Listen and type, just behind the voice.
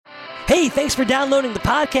Hey, thanks for downloading the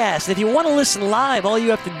podcast. If you want to listen live, all you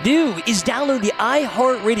have to do is download the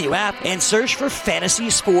iHeartRadio app and search for Fantasy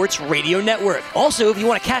Sports Radio Network. Also, if you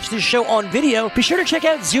want to catch this show on video, be sure to check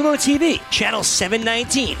out Zumo TV, channel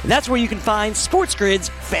 719. That's where you can find Sports Grid's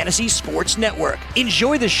Fantasy Sports Network.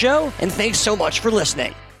 Enjoy the show, and thanks so much for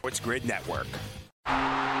listening. Sports Grid Network.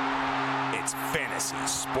 It's Fantasy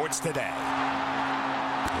Sports Today.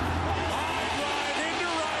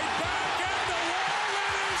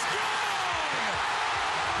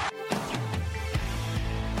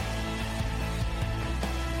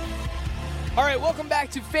 All right, welcome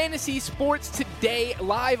back to Fantasy Sports Today,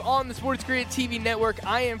 live on the Sports Grid TV network.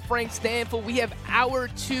 I am Frank Stanfield. We have hour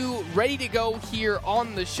 2 ready to go here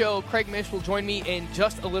on the show. Craig Mish will join me in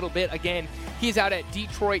just a little bit. Again, he's out at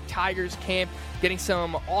Detroit Tigers camp, getting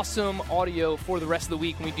some awesome audio for the rest of the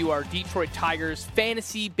week when we do our Detroit Tigers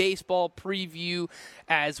fantasy baseball preview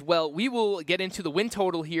as well. We will get into the win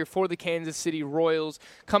total here for the Kansas City Royals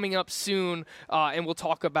coming up soon, and we'll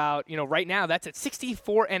talk about, right now that's at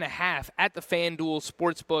 64.5 at the FanDuel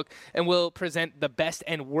Sportsbook, and we'll present the best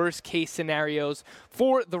and worst case scenarios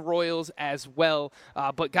for the Royals as well.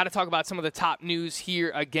 But got to talk about some of the top news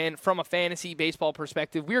here again from a fantasy baseball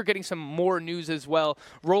perspective. We are getting some more news as well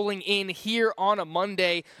rolling in here on a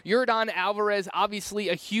Monday. Yordan Alvarez, obviously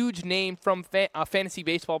a huge name from a fantasy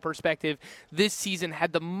baseball perspective this season,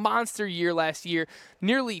 had the monster year last year,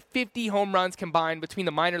 nearly 50 home runs combined between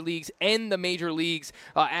the minor leagues and the major leagues.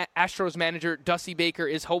 Astros manager Dusty Baker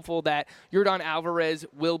is hopeful that Yordan Alvarez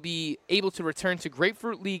will be able to return to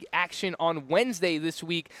Grapefruit League action on Wednesday this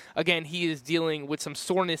week. Again, he is dealing with some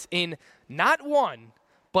soreness in not one,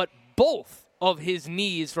 but both of his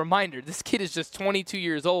knees. Reminder, this kid is just 22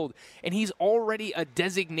 years old, and he's already a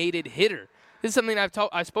designated hitter. This is something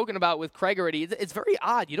I've spoken about with Craig already. It's very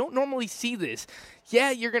odd. You don't normally see this.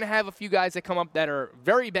 Yeah, you're going to have a few guys that come up that are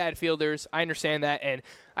very bad fielders. I understand that. And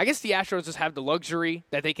I guess the Astros just have the luxury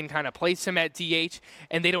that they can kind of place him at DH,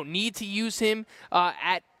 and they don't need to use him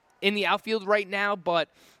in the outfield right now. But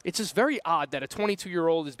it's just very odd that a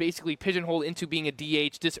 22-year-old is basically pigeonholed into being a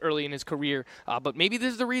DH this early in his career. But maybe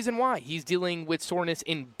this is the reason why. He's dealing with soreness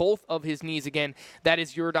in both of his knees. Again, that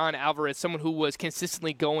is Yordan Alvarez, someone who was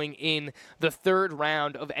consistently going in the third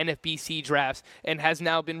round of NFBC drafts and has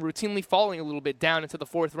now been routinely falling a little bit down into the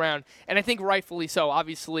fourth round. And I think rightfully so.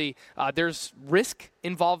 Obviously, there's risk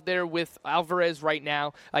involved there with Alvarez right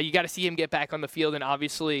now. You got to see him get back on the field and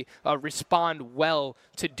obviously respond well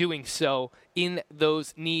to doing so in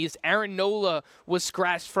those knees. Aaron Nola was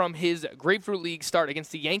scratched from his Grapefruit League start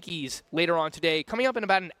against the Yankees later on today, coming up in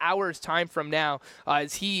about an hour's time from now,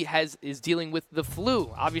 as he is dealing with the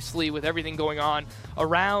flu. Obviously, with everything going on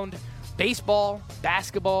around baseball,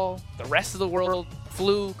 basketball, the rest of the world,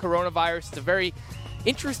 flu, coronavirus, it's a very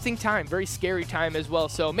interesting time, very scary time as well.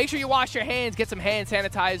 So make sure you wash your hands, get some hand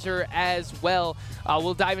sanitizer as well.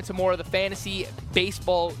 We'll dive into more of the fantasy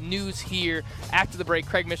baseball news here after the break.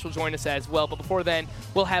 Craig Mish will join us as well. But before then,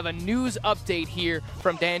 we'll have a news update here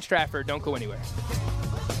from Dan Stratford. Don't go anywhere.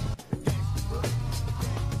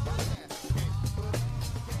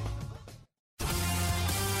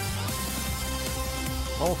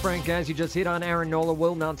 Well, Frank, as you just hit on, Aaron Nola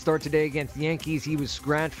will not start today against the Yankees. He was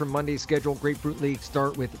scratched from Monday's scheduled Grapefruit League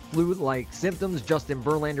start with flu-like symptoms. Justin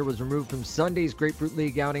Verlander was removed from Sunday's Grapefruit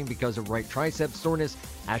League outing because of right tricep soreness.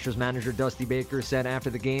 Astros manager Dusty Baker said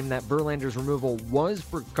after the game that Verlander's removal was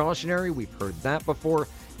precautionary. We've heard that before.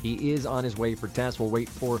 He is on his way for tests. We'll wait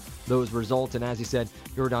for those results. And as you said,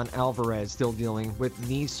 Yordan Alvarez still dealing with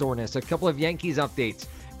knee soreness. A couple of Yankees updates.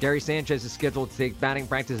 Gary Sanchez is scheduled to take batting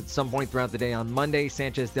practice at some point throughout the day on Monday.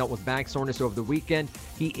 Sanchez dealt with back soreness over the weekend.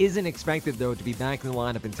 He isn't expected, though, to be back in the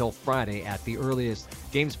lineup until Friday at the earliest.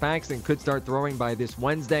 James Paxton could start throwing by this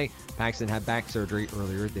Wednesday. Paxton had back surgery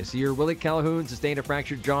earlier this year. Willie Calhoun sustained a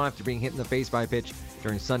fractured jaw after being hit in the face by a pitch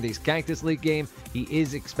during Sunday's Cactus League game. He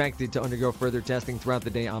is expected to undergo further testing throughout the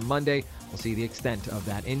day on Monday. We'll see the extent of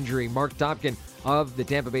that injury. Mark Topkin of the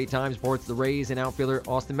Tampa Bay Times reports the Rays and outfielder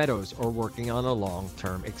Austin Meadows are working on a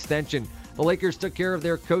long-term extension. The Lakers took care of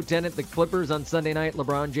their co-tenant, the Clippers, on Sunday night.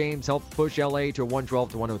 LeBron James helped push LA to a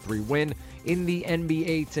 112-103 win. In the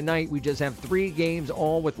NBA tonight, we just have 3 games,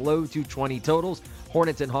 all with low 220 totals.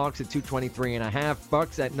 Hornets and Hawks at 223.5.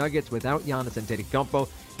 Bucks at Nuggets without Giannis Antetokounmpo.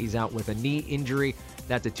 He's out with a knee injury.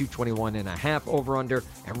 That's a 221.5 over-under.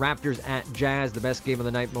 And Raptors at Jazz, the best game of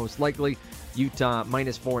the night most likely. Utah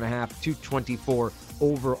minus 4.5, 224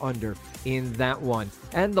 over-under in that one.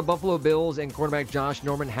 And the Buffalo Bills and quarterback Josh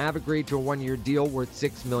Norman have agreed to a one-year deal worth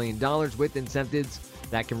 $6 million with incentives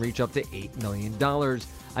that can reach up to $8 million.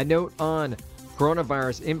 A note on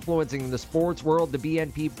coronavirus influencing the sports world, the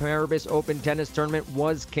BNP Paribas Open Tennis Tournament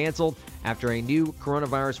was canceled after a new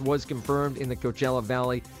coronavirus was confirmed in the Coachella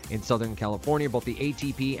Valley in Southern California. Both the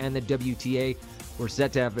ATP and the WTA were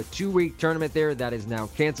set to have a 2-week tournament there. That is now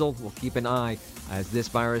canceled. We'll keep an eye as this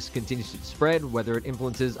virus continues to spread, whether it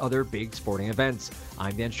influences other big sporting events.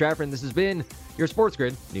 I'm Dan Strafford, and this has been your Sports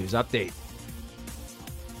Grid News Update.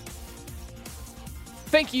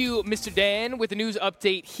 Thank you, Mr. Dan, with the news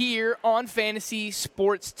update here on Fantasy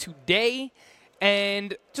Sports Today.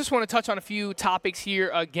 And just want to touch on a few topics here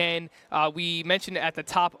again. We mentioned at the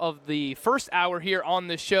top of the first hour here on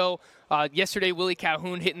the show, yesterday Willie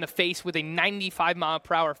Calhoun hit in the face with a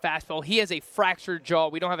 95-mile-per-hour fastball. He has a fractured jaw.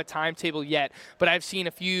 We don't have a timetable yet, but I've seen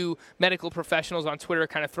a few medical professionals on Twitter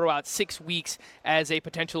kind of throw out 6 weeks as a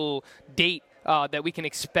potential date that we can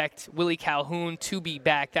expect Willie Calhoun to be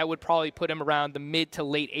back. That would probably put him around the mid to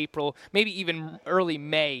late April, maybe even early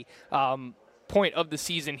May point of the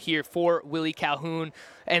season here for Willie Calhoun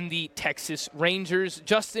and the Texas Rangers.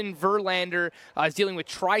 Justin Verlander is dealing with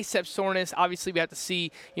tricep soreness. Obviously, we have to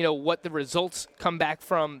see, what the results come back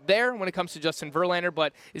from there when it comes to Justin Verlander,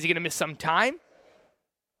 but is he going to miss some time?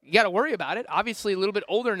 You got to worry about it. Obviously, a little bit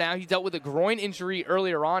older now. He dealt with a groin injury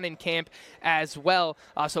earlier on in camp as well.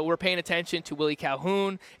 So we're paying attention to Willie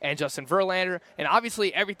Calhoun and Justin Verlander, and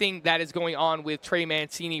obviously everything that is going on with Trey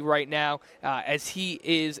Mancini right now as he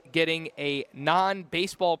is getting a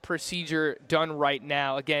non-baseball procedure done right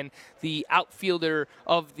now. Again, the outfielder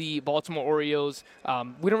of the Baltimore Orioles.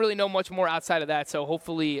 We don't really know much more outside of that, so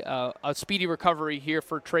hopefully a speedy recovery here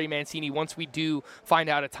for Trey Mancini. Once we do find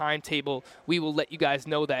out a timetable, we will let you guys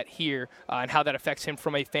know that here and how that affects him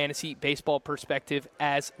from a fantasy baseball perspective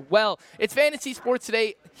as well. It's Fantasy Sports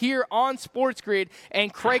Today here on Sports Grid,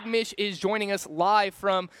 and Craig Mish is joining us live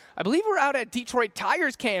from, I believe we're out at Detroit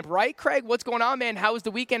Tigers camp, right? Craig, what's going on, man? How was the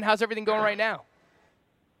weekend? How's everything going right now?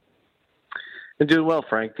 I'm doing well,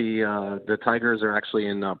 Frank. The Tigers are actually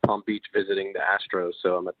in Palm Beach visiting the Astros,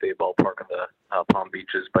 so I'm at the ballpark of the Palm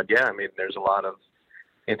Beaches. But yeah, I mean, there's a lot of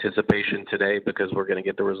anticipation today because we're going to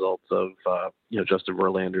get the results of Justin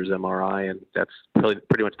Verlander's MRI, and that's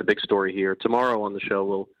pretty much the big story here. Tomorrow on the show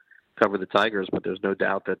we'll cover the Tigers, but there's no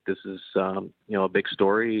doubt that this is a big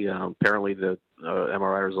story. Apparently the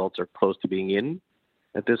MRI results are close to being in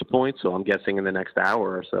at this point, so I'm guessing in the next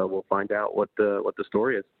hour or so we'll find out what the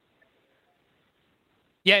story is.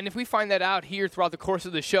 Yeah, and if we find that out here throughout the course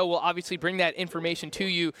of the show, we'll obviously bring that information to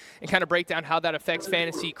you and kind of break down how that affects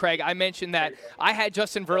fantasy. Craig, I mentioned that I had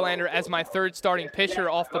Justin Verlander as my third starting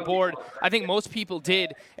pitcher off the board. I think most people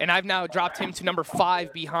did, and I've now dropped him to number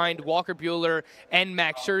 5 behind Walker Buehler and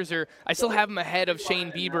Max Scherzer. I still have him ahead of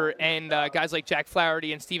Shane Bieber and guys like Jack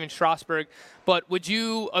Flaherty and Steven Strasburg. But would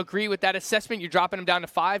you agree with that assessment? You're dropping him down to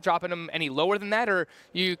 5, dropping him any lower than that, or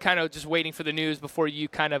you kind of just waiting for the news before you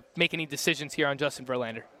kind of make any decisions here on Justin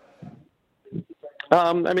Verlander?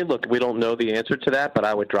 Look, we don't know the answer to that, but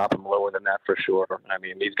I would drop him lower than that for sure. I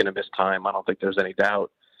mean, he's going to miss time. I don't think there's any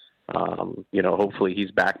doubt. Hopefully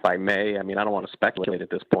he's back by May. I mean, I don't want to speculate at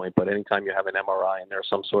this point, but anytime you have an MRI and there's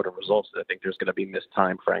some sort of results, I think there's going to be missed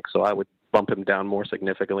time, Frank. So I would bump him down more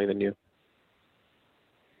significantly than you.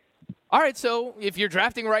 All right, so if you're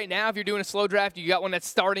drafting right now, if you're doing a slow draft, you got one that's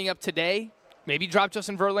starting up today, maybe drop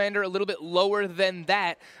Justin Verlander a little bit lower than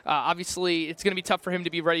that. Obviously, it's going to be tough for him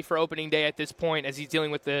to be ready for opening day at this point as he's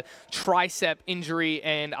dealing with the tricep injury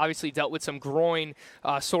and obviously dealt with some groin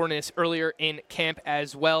soreness earlier in camp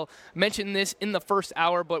as well. Mentioned this in the first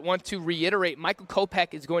hour, but want to reiterate, Michael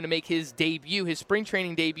Kopech is going to make his debut, his spring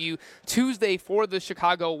training debut, Tuesday for the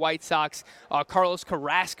Chicago White Sox. Carlos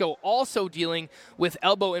Carrasco also dealing with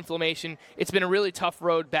elbow inflammation. It's been a really tough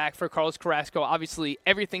road back for Carlos Carrasco. Obviously,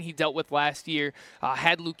 everything he dealt with last year,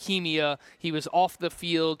 had leukemia. He was off the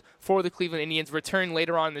field for the Cleveland Indians, returned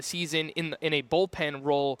later on in the season in a bullpen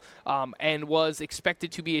role, and was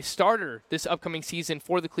expected to be a starter this upcoming season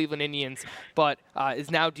for the Cleveland Indians, but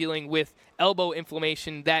is now dealing with elbow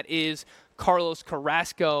inflammation. That is Carlos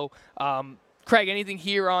Carrasco. Craig, anything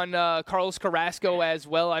here on Carlos Carrasco as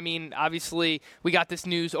well? I mean, obviously, we got this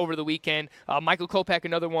news over the weekend. Michael Kopech,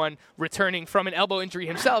 another one, returning from an elbow injury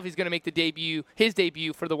himself. He's going to make his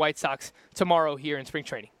debut for the White Sox tomorrow here in spring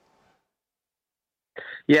training.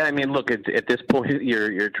 Yeah, I mean, look, at this point,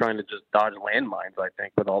 you're trying to just dodge landmines, I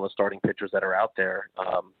think, with all the starting pitchers that are out there.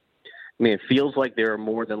 I mean, it feels like there are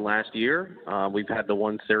more than last year. We've had the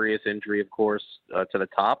one serious injury, of course, to the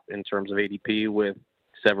top in terms of ADP with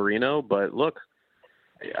Severino, but look,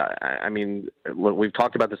 I mean, we've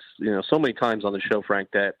talked about this, so many times on the show, Frank,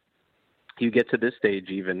 that you get to this stage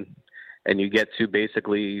even, and you get to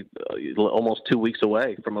basically almost 2 weeks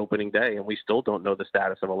away from opening day, and we still don't know the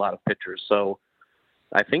status of a lot of pitchers. So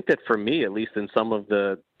I think that for me, at least in some of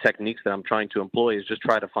the techniques that I'm trying to employ, is just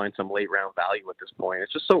try to find some late round value at this point.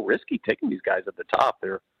 It's just so risky taking these guys at the top.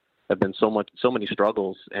 There have been so many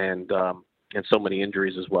struggles and so many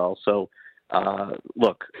injuries as well. So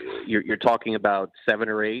look, you're talking about 7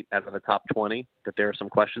 or 8 out of the top 20 that there are some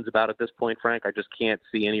questions about at this point, Frank. I just can't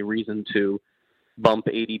see any reason to bump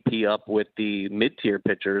ADP up with the mid-tier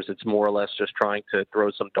pitchers. It's more or less just trying to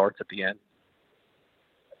throw some darts at the end.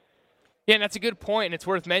 Yeah, and that's a good point, and it's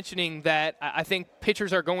worth mentioning that I think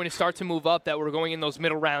pitchers are going to start to move up, that we're going in those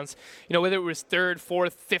middle rounds. You know, whether it was 3rd,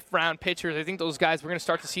 4th, 5th round pitchers, I think those guys, we're going to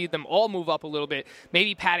start to see them all move up a little bit.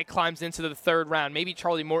 Maybe Paddock climbs into the 3rd round. Maybe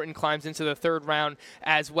Charlie Morton climbs into the 3rd round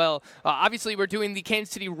as well. Obviously, we're doing the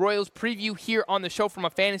Kansas City Royals preview here on the show from a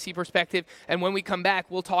fantasy perspective, and when we come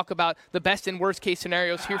back, we'll talk about the best and worst case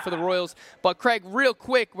scenarios here for the Royals. But, Craig, real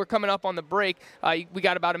quick, we're coming up on the break. We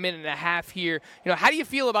got about a minute and a half here. You know, how do you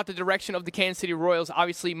feel about the direction of the Kansas City Royals?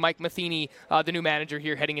 Obviously, Mike Matheny, the new manager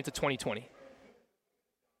here heading into 2020.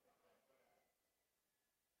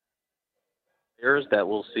 That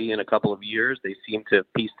we'll see in a couple of years. They seem to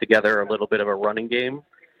piece together a little bit of a running game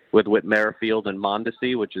with Whit Merrifield and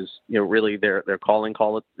Mondesi, which is, you know, really their calling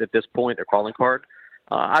call at this point, their calling card.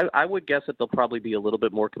 I would guess that they'll probably be a little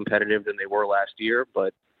bit more competitive than they were last year,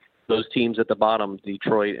 but those teams at the bottom,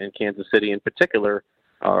 Detroit and Kansas City in particular,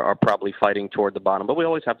 are probably fighting toward the bottom. But we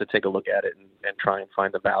always have to take a look at it and try and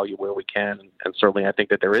find the value where we can. And certainly I think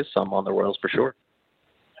that there is some on the Royals for sure.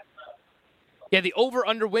 Yeah, the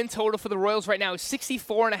over-under win total for the Royals right now is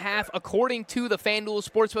 64.5 according to the FanDuel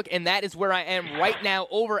Sportsbook, and that is where I am right now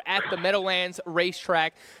over at the Meadowlands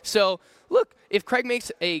racetrack. So, look, if Craig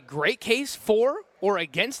makes a great case for or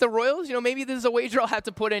against the Royals, you know, maybe this is a wager I'll have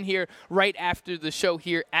to put in here right after the show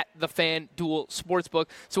here at the FanDuel Sportsbook.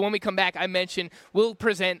 So when we come back, I mentioned we'll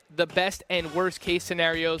present the best and worst case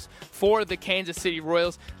scenarios for the Kansas City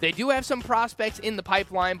Royals. They do have some prospects in the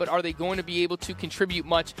pipeline, but are they going to be able to contribute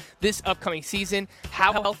much this upcoming season?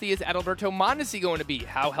 How healthy is Adalberto Mondesi going to be?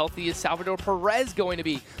 How healthy is Salvador Perez going to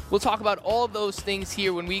be? We'll talk about all of those things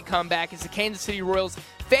here when we come back. It's the Kansas City Royals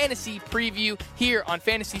Fantasy Preview here on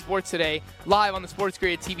Fantasy Sports Today, live on the Sports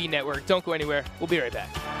Grid TV network. Don't go anywhere. We'll be right back.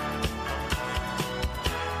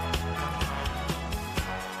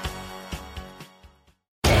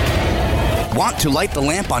 Want to light the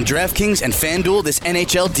lamp on DraftKings and FanDuel this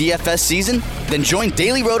NHL DFS season? Then join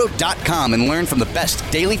DailyRoto.com and learn from the best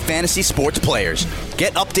daily fantasy sports players.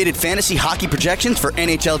 Get updated fantasy hockey projections for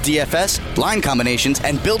NHL DFS, line combinations,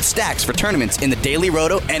 and build stacks for tournaments in the Daily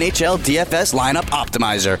Roto NHL DFS Lineup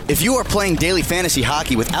Optimizer. If you are playing daily fantasy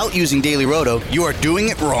hockey without using Daily Roto, you are doing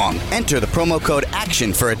it wrong. Enter the promo code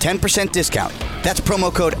ACTION for a 10% discount. That's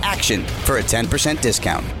promo code ACTION for a 10%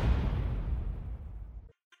 discount.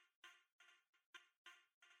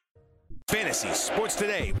 Fantasy Sports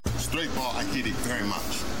Today. Straight ball, I get it very much.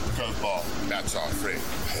 Curveball, that's all Fred.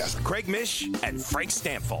 Craig Mish and Frank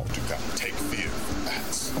Stanfield. You got to take fear from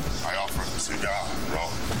bats. I offer him a cigar, bro.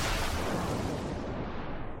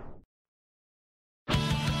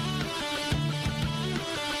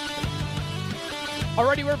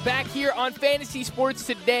 Alrighty, we're back here on Fantasy Sports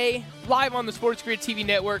Today, live on the Sports Grid TV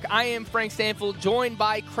network. I am Frank Stanfield, joined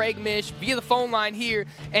by Craig Mish via the phone line here,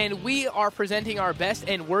 and we are presenting our best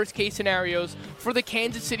and worst case scenarios for the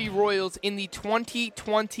Kansas City Royals in the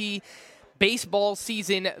 2020 baseball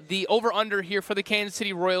season. The over-under here for the Kansas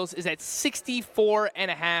City Royals is at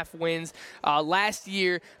 64.5 wins. Last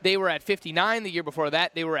year, they were at 59. The year before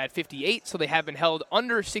that, they were at 58. So they have been held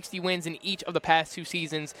under 60 wins in each of the past 2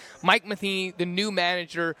 seasons. Mike Matheny, the new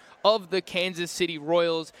manager of the Kansas City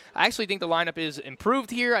Royals. I actually think the lineup is improved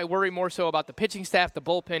here. I worry more so about the pitching staff, the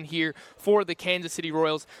bullpen here for the Kansas City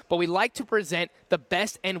Royals. But we like to present the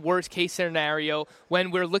best and worst case scenario when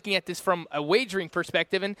we're looking at this from a wagering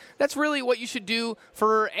perspective. And that's really what you should do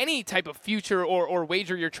for any type of future or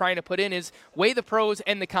wager you're trying to put in, is weigh the pros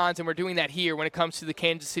and the cons, and we're doing that here when it comes to the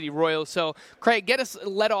Kansas City Royals. So, Craig, get us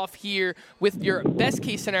let off here with your best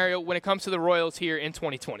case scenario when it comes to the Royals here in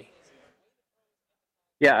 2020.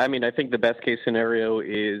 Yeah, I mean, I think the best case scenario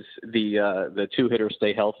is the 2 hitters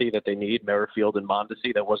stay healthy that they need, Merrifield and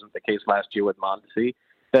Mondesi. That wasn't the case last year with Mondesi.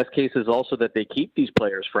 Best case is also that they keep these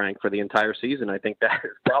players, Frank, for the entire season. I think that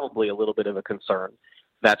is probably a little bit of a concern.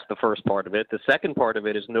 That's the first part of it. The second part of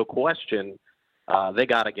it is no question they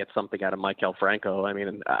got to get something out of Maikel Franco. I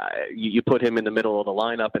mean, you put him in the middle of the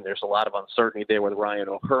lineup, and there's a lot of uncertainty there with Ryan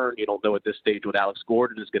O'Hearn. You don't know at this stage what Alex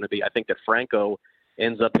Gordon is going to be. I think that Franco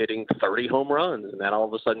ends up hitting 30 home runs, and that all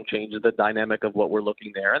of a sudden changes the dynamic of what we're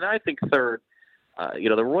looking there. And I think third,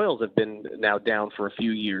 the Royals have been now down for a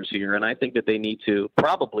few years here, and I think that they need to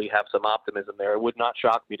probably have some optimism there. It would not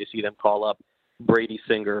shock me to see them call up Brady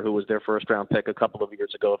Singer, who was their first-round pick a couple of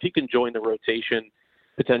years ago. If he can join the rotation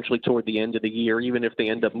potentially toward the end of the year, even if they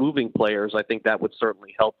end up moving players, I think that would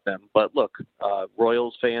certainly help them. But look,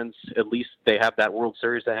 Royals fans, at least they have that World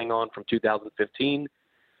Series to hang on from 2015.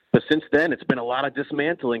 But since then, it's been a lot of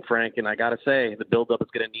dismantling, Frank, and I got to say, the buildup is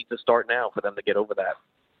going to need to start now for them to get over that.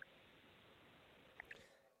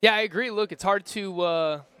 Yeah, I agree. Look, it's hard to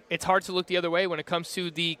look the other way when it comes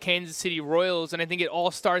to the Kansas City Royals, and I think it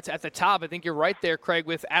all starts at the top. I think you're right there, Craig,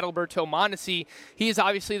 with Adalberto Mondesi. He is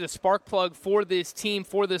obviously the spark plug for this team,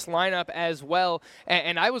 for this lineup as well.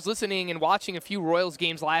 And I was listening and watching a few Royals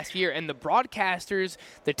games last year, and the broadcasters,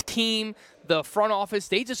 the team, the front office,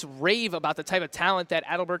 they just rave about the type of talent that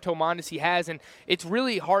Adalberto Mondesi has, and it's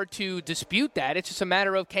really hard to dispute that. It's just a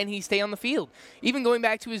matter of, can he stay on the field? Even going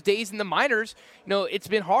back to his days in the minors, it's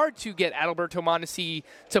been hard to get Adalberto Mondesi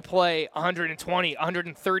to play 120,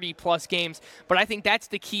 130-plus games, but I think that's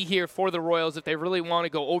the key here for the Royals if they really want to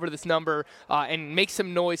go over this number and make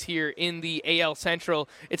some noise here in the AL Central.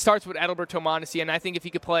 It starts with Adalberto Mondesi, and I think if he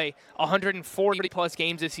could play 140-plus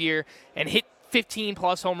games this year and hit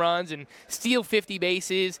 15-plus home runs and steal 50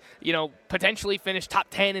 bases, potentially finish top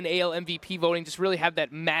 10 in AL MVP voting, just really have that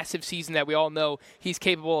massive season that we all know he's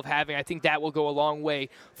capable of having. I think that will go a long way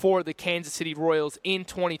for the Kansas City Royals in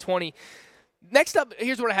 2020. Next up,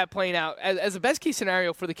 here's what I have playing out. As a best-case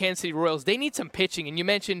scenario for the Kansas City Royals, they need some pitching. And you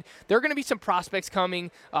mentioned there are going to be some prospects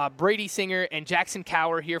coming, Brady Singer and Jackson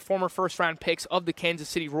Kowar here, former first-round picks of the Kansas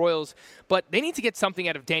City Royals. But they need to get something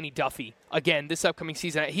out of Danny Duffy, again, this upcoming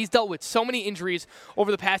season. He's dealt with so many injuries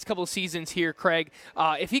over the past couple of seasons here, Craig.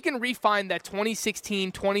 If he can refine that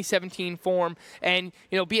 2016, 2017 form and,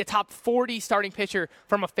 be a top 40 starting pitcher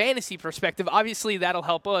from a fantasy perspective, obviously that'll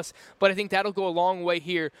help us. But I think that'll go a long way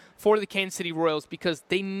here for the Kansas City Royals because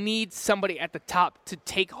they need somebody at the top to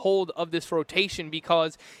take hold of this rotation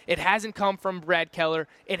because it hasn't come from Brad Keller.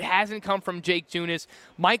 It hasn't come from Jake Junis.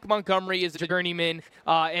 Mike Montgomery is a journeyman,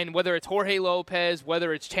 and whether it's Jorge Lopez,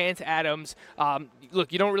 whether it's Chance Adams,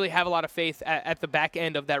 look, you don't really have a lot of faith at the back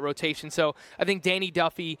end of that rotation. So I think Danny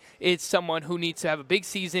Duffy is someone who needs to have a big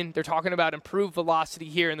season. They're talking about improved velocity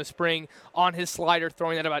here in the spring on his slider,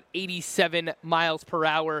 throwing at about 87 miles per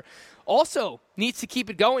hour. Also needs to keep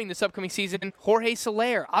it going this upcoming season, Jorge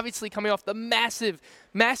Soler, obviously coming off the massive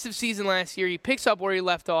season last year. He picks up where he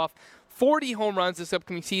left off. 40 home runs this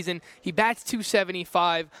upcoming season. He bats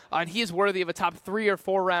 .275, and he is worthy of a top 3 or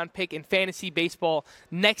 4 round pick in fantasy baseball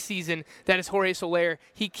next season. That is Jorge Soler.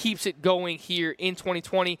 He keeps it going here in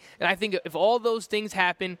 2020, and I think if all those things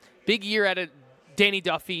happen, big year at Danny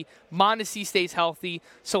Duffy, Mondesi stays healthy,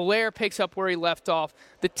 Soler picks up where he left off,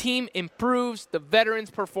 the team improves, the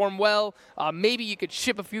veterans perform well. Maybe you could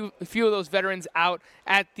ship a few of those veterans out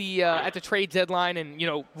at the trade deadline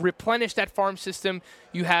and replenish that farm system.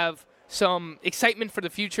 You have some excitement for the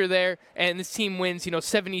future there, and this team wins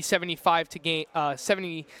 75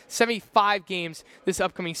 games this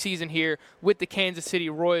upcoming season here with the Kansas City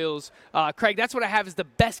Royals. Craig, that's what I have as the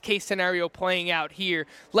best case scenario playing out here.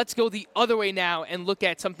 Let's go the other way now and look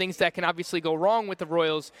at some things that can obviously go wrong with the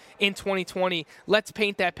Royals in 2020. Let's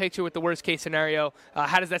paint that picture with the worst case scenario.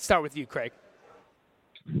 How does that start with you, Craig?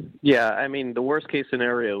 Yeah, I mean, the worst case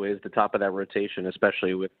scenario is the top of that rotation,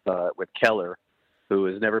 especially with Keller, who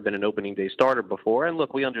has never been an opening day starter before. And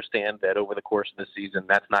look, we understand that over the course of the season,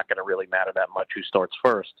 that's not going to really matter that much who starts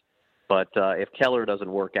first. But if Keller doesn't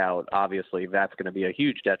work out, obviously that's going to be a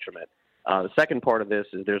huge detriment. The second part of this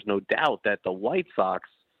is there's no doubt that the White Sox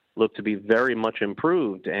look to be very much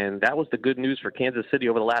improved. And that was the good news for Kansas City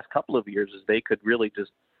over the last couple of years is they could really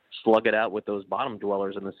just slug it out with those bottom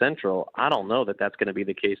dwellers in the Central. I don't know that that's going to be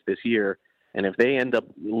the case this year. And if they end up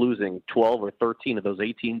losing 12 or 13 of those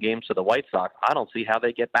 18 games to the White Sox, I don't see how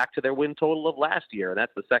they get back to their win total of last year. And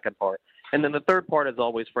that's the second part. And then the third part, as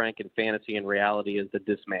always, Frank, in fantasy and reality, is the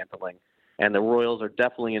dismantling. And the Royals are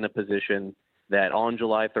definitely in a position that on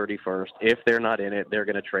July 31st, if they're not in it, they're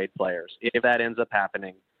going to trade players. If that ends up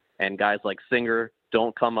happening and guys like Singer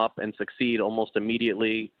don't come up and succeed almost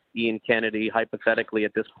immediately, Ian Kennedy, hypothetically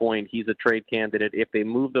at this point, he's a trade candidate. If they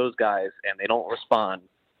move those guys and they don't respond,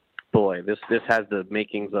 boy, this has the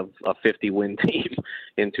makings of a 50-win team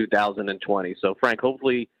in 2020. So, Frank,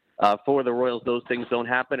 hopefully for the Royals, those things don't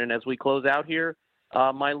happen. And as we close out here,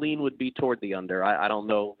 my lean would be toward the under. I don't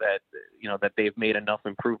know that that they've made enough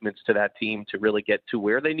improvements to that team to really get to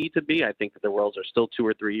where they need to be. I think that the Royals are still 2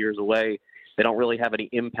 or 3 years away. They don't really have any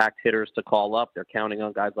impact hitters to call up. They're counting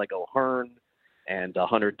on guys like O'Hearn and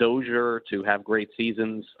Hunter Dozier to have great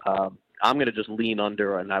seasons. I'm going to just lean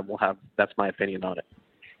under, and that's my opinion on it.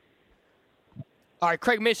 All right,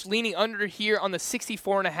 Craig Mish leaning under here on the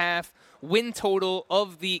 64.5 win total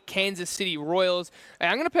of the Kansas City Royals.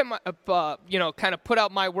 And I'm going to put kind of put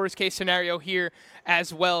out my worst case scenario here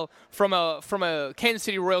as well from a Kansas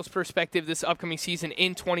City Royals perspective this upcoming season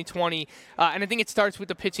in 2020. And I think it starts with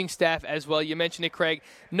the pitching staff as well. You mentioned it, Craig.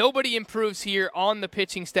 Nobody improves here on the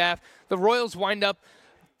pitching staff. The Royals wind up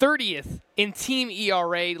 30th in team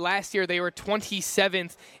ERA. Last year, they were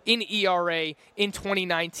 27th in ERA in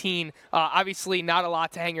 2019. Obviously, not a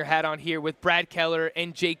lot to hang your hat on here with Brad Keller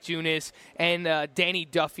and Jake Junis and Danny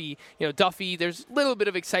Duffy. Duffy, there's a little bit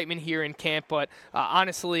of excitement here in camp, but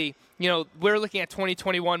honestly, we're looking at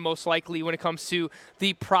 2021 most likely when it comes to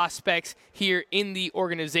the prospects here in the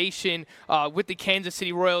organization with the Kansas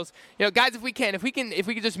City Royals. Guys, if we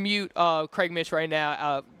could just mute Craig Mish right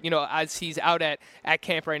now, as he's out at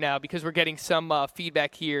camp right now, because we're getting some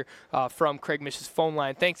feedback here from Craig Mish's phone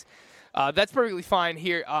line. Thanks. That's perfectly fine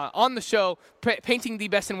here on the show, painting the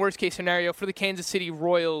best and worst case scenario for the Kansas City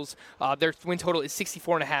Royals. Their win total is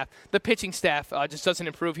 64.5. The pitching staff just doesn't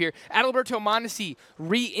improve here. Adalberto Mondesi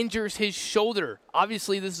re-injures his shoulder.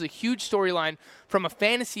 Obviously, this is a huge storyline from a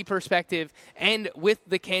fantasy perspective and with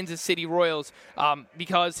the Kansas City Royals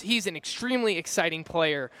because he's an extremely exciting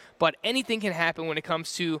player, but anything can happen when it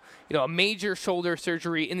comes to a major shoulder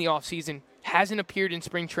surgery in the offseason. Hasn't appeared in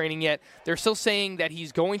spring training yet. They're still saying that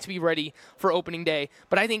he's going to be ready for opening day.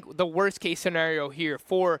 But I think the worst-case scenario here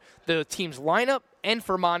for the team's lineup and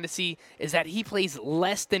for Mondesi is that he plays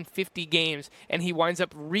less than 50 games, and he winds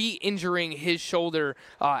up re-injuring his shoulder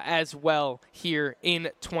as well here in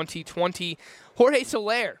 2020. Jorge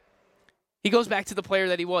Soler, he goes back to the player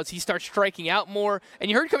that he was. He starts striking out more. And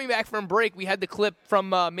you heard coming back from break, we had the clip from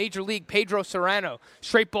Major League, Pedro Serrano.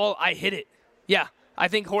 Straight ball, I hit it. Yeah. I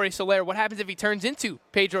think Jorge Soler, what happens if he turns into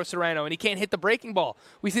Pedro Serrano and he can't hit the breaking ball?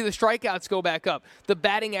 We see the strikeouts go back up. The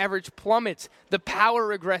batting average plummets. The power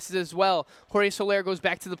regresses as well. Jorge Soler goes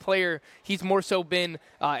back to the player he's more so been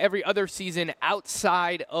every other season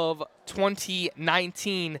outside of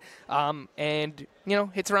 2019 and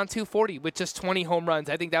hits around 240 with just 20 home runs.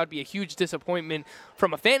 I think that would be a huge disappointment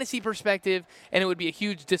from a fantasy perspective, and it would be a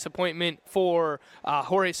huge disappointment for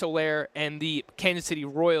Jorge Soler and the Kansas City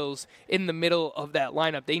Royals in the middle of that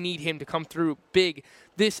lineup. They need him to come through big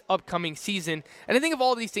this upcoming season. And I think if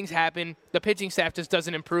all these things happen, the pitching staff just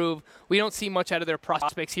doesn't improve. We don't see much out of their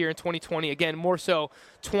prospects here in 2020. Again, more so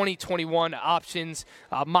 2021 options.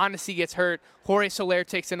 Mondesi gets hurt. Jorge Soler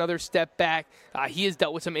takes another step back. He has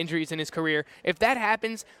dealt with some injuries in his career. If that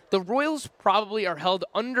happens, the Royals probably are held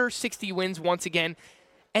under 60 wins once again.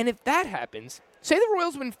 And if that happens, say the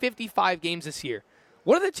Royals win 55 games this year,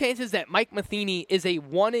 what are the chances that Mike Matheny is a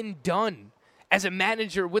one-and-done as a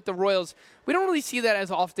manager with the Royals? We don't really see that as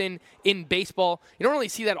often in baseball. You don't really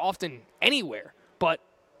see that often anywhere. But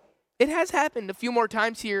it has happened a few more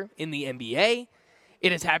times here in the NBA.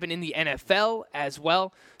 It has happened in the NFL as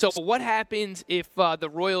well. So what happens if the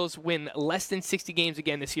Royals win less than 60 games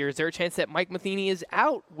again this year? Is there a chance that Mike Matheny is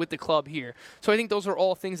out with the club here? So I think those are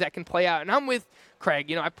all things that can play out. And I'm with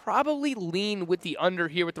Craig. I probably lean with the under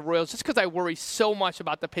here with the Royals just because I worry so much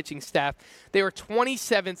about the pitching staff. They were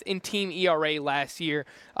 27th in team ERA last year.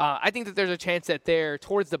 I think that there's a chance that they're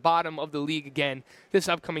towards the bottom of the league again this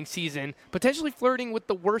upcoming season, potentially flirting with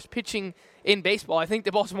the worst pitching in baseball. I think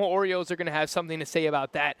the Baltimore Orioles are going to have something to say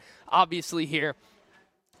about that, obviously, here.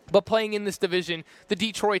 But playing in this division, the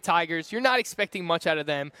Detroit Tigers, you're not expecting much out of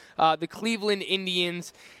them. The Cleveland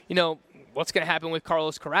Indians, what's going to happen with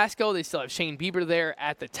Carlos Carrasco? They still have Shane Bieber there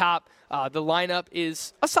at the top. The lineup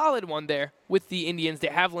is a solid one there with the Indians. They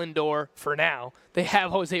have Lindor for now. They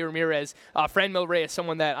have Jose Ramirez. Franmil Reyes is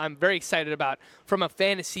someone that I'm very excited about from a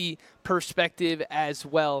fantasy perspective as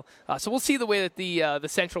well. So we'll see the way that the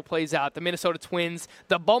Central plays out. The Minnesota Twins,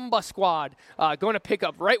 the Bomba squad, going to pick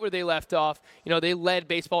up right where they left off. They led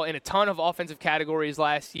baseball in a ton of offensive categories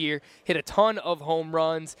last year, hit a ton of home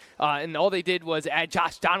runs, and all they did was add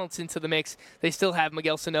Josh Donaldson to the mix. They still have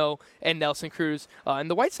Miguel Sano and Nelson Cruz. And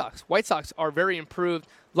the White Sox. White Sox are very improved.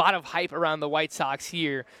 A lot of hype around the White Sox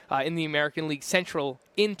here in the American League Central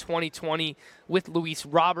in 2020 with Luis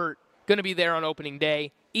Robert going to be there on opening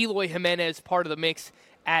day. Eloy Jimenez part of the mix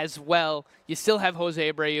as well. You still have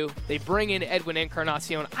Jose Abreu. They bring in Edwin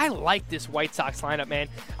Encarnacion. I like this White Sox lineup, man.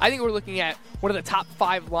 I think we're looking at one of the top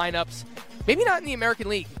 5 lineups, maybe not in the American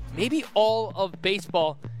League, maybe all of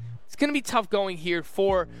baseball. It's going to be tough going here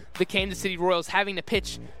for the Kansas City Royals, having to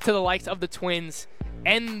pitch to the likes of the Twins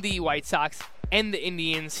and the White Sox and the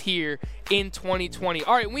Indians here in 2020.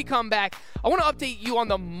 All right, when we come back, I want to update you on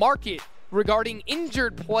the market regarding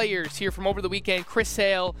injured players here from over the weekend. Chris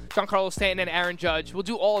Sale, Giancarlo Stanton, and Aaron Judge. We'll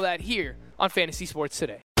do all of that here on Fantasy Sports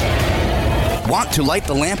Today. Want to light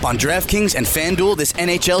the lamp on DraftKings and FanDuel this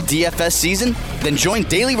NHL DFS season? Then join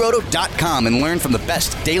DailyRoto.com and learn from the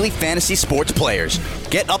best daily fantasy sports players.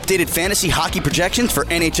 Get updated fantasy hockey projections for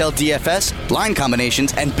NHL DFS, line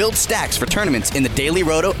combinations, and build stacks for tournaments in the Daily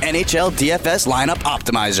Roto NHL DFS Lineup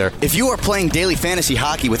Optimizer. If you are playing daily fantasy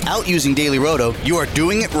hockey without using Daily Roto, you are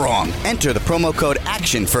doing it wrong. Enter the promo code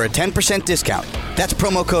ACTION for a 10% discount. That's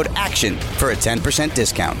promo code ACTION for a 10%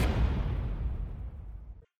 discount.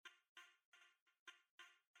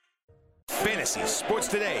 Fantasy Sports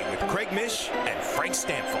Today with Craig Mish and Frank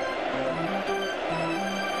Stanfield.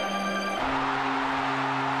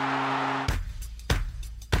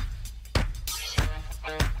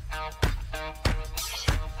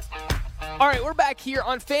 All right, we're back here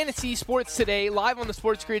on Fantasy Sports Today, live on the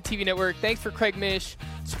Sports Grid TV network. Thanks for Craig Mish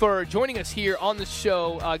for joining us here on the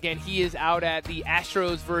show. Again, he is out at the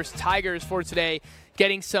Astros versus Tigers for today,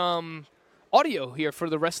 getting some audio here for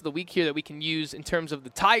the rest of the week here that we can use in terms of the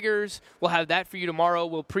Tigers. We'll have that for you tomorrow.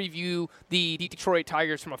 We'll preview the Detroit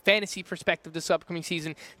Tigers from a fantasy perspective this upcoming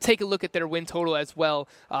season. Take a look at their win total as well.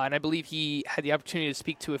 And I believe he had the opportunity to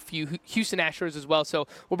speak to a few Houston Astros as well. So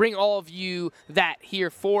we'll bring all of you that here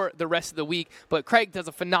for the rest of the week. But Craig does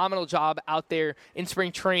a phenomenal job out there in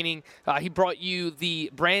spring training. He brought you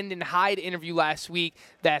the Brandon Hyde interview last week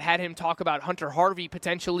that had him talk about Hunter Harvey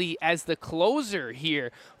potentially as the closer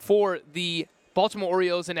here for the Baltimore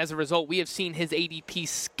Orioles, and as a result, we have seen his ADP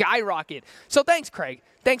skyrocket. So thanks, Craig.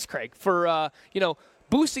 Thanks, Craig, for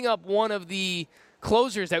boosting up one of the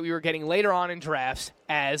closers that we were getting later on in drafts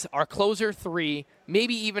as our closer 3,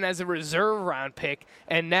 maybe even as a reserve round pick,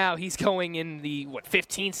 and now he's going in the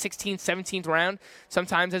 15th, 16th, 17th round,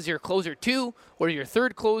 sometimes as your closer 2 or your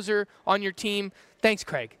third closer on your team. Thanks,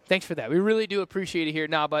 Craig. Thanks for that. We really do appreciate it here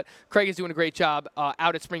now, but Craig is doing a great job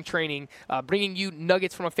out at spring training, bringing you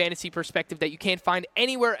nuggets from a fantasy perspective that you can't find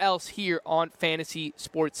anywhere else here on Fantasy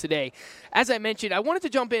Sports Today. As I mentioned, I wanted to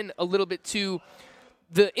jump in a little bit to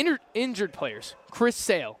the injured players, Chris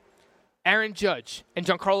Sale, Aaron Judge, and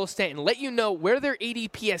Giancarlo Stanton, let you know where their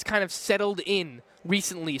ADP has kind of settled in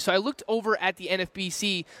recently. So I looked over at the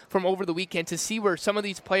NFBC from over the weekend to see where some of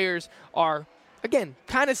these players are, again,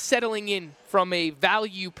 kind of settling in from a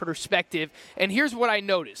value perspective. And here's what I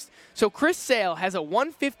noticed. So Chris Sale has a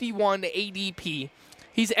 151 ADP.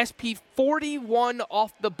 He's SP 41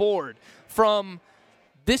 off the board from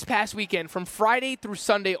this past weekend, from Friday through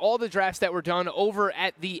Sunday, all the drafts that were done over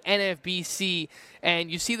at the NFBC.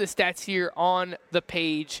 And you see the stats here on the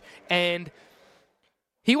page. And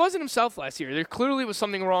he wasn't himself last year. There clearly was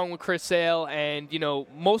something wrong with Chris Sale, and,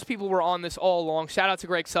 most people were on this all along. Shout out to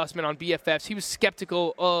Greg Sussman on BFFs. He was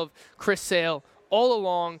skeptical of Chris Sale all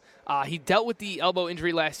along. He dealt with the elbow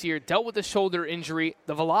injury last year, dealt with the shoulder injury.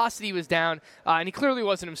 The velocity was down, and he clearly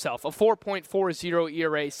wasn't himself. A 4.40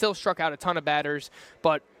 ERA, still struck out a ton of batters,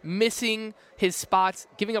 but missing his spots,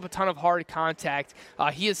 giving up a ton of hard contact.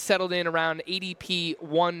 He has settled in around ADP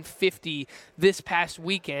 150 this past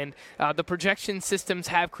weekend. The projection systems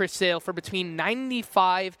have Chris Sale for between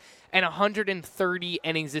 95 and 130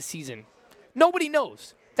 innings this season. Nobody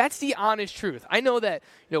knows. That's the honest truth. I know that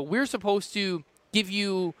we're supposed to give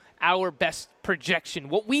you our best projection,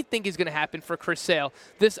 what we think is going to happen for Chris Sale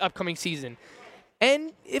this upcoming season.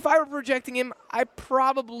 And if I were projecting him, I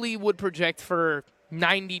probably would project for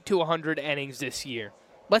 90 to 100 innings this year.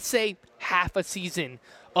 Let's say half a season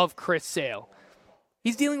of Chris Sale.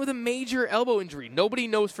 He's dealing with a major elbow injury. Nobody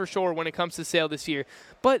knows for sure when it comes to Sale this year.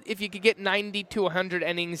 But if you could get 90 to 100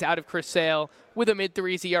 innings out of Chris Sale with a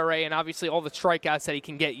mid-3s ERA and obviously all the strikeouts that he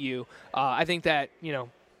can get you, I think that,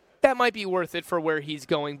 that might be worth it for where he's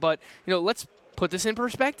going. But, let's put this in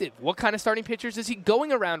perspective. What kind of starting pitchers is he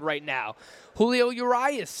going around right now? Julio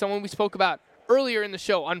Urias, someone we spoke about earlier in the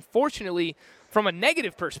show. Unfortunately, from a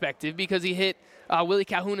negative perspective, because he hit Willie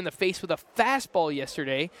Calhoun in the face with a fastball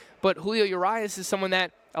yesterday. But Julio Urias is someone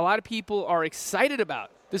that a lot of people are excited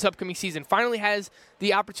about this upcoming season. Finally has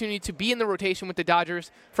the opportunity to be in the rotation with the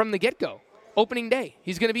Dodgers from the get-go. Opening day,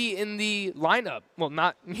 he's going to be in the lineup. Well, he's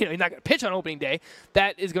not going to pitch on opening day.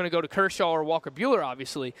 That is going to go to Kershaw or Walker Buehler,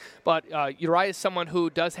 obviously. But Urias is someone who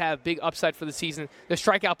does have big upside for the season. The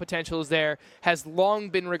strikeout potential is there. Has long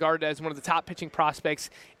been regarded as one of the top pitching prospects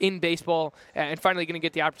in baseball, and finally going to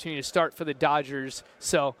get the opportunity to start for the Dodgers.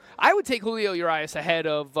 So I would take Julio Urias ahead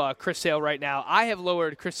of Chris Sale right now. I have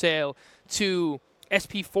lowered Chris Sale to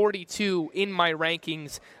SP 42 in my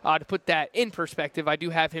rankings. To put that in perspective, I do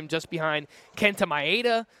have him just behind Kenta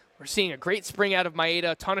Maeda. We're seeing a great spring out of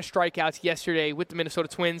Maeda, a ton of strikeouts yesterday with the Minnesota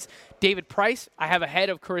Twins. David Price, I have ahead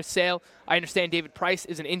of Chris Sale. I understand David Price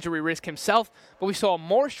is an injury risk himself, but we saw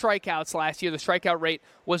more strikeouts last year. The strikeout rate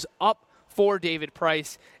was up for David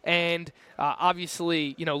Price. And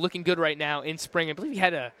obviously, looking good right now in spring. I believe he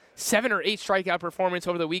had a 7 or 8 strikeout performance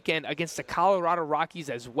over the weekend against the Colorado Rockies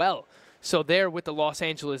as well. So there with the Los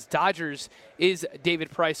Angeles Dodgers is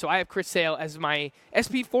David Price. So I have Chris Sale as my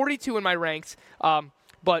SP42 in my ranks.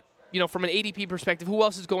 But, from an ADP perspective, who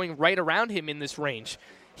else is going right around him in this range?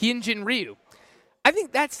 Hyunjin Ryu. I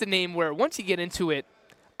think that's the name where once you get into it,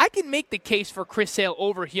 I can make the case for Chris Sale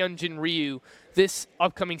over Hyunjin Ryu this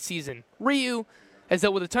upcoming season. Ryu has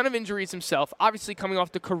dealt with a ton of injuries himself, obviously coming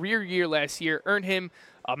off the career year last year, earned him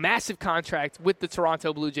a massive contract with the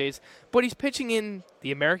Toronto Blue Jays, but he's pitching in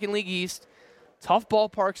the American League East, tough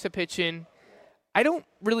ballparks to pitch in. I don't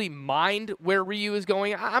really mind where Ryu is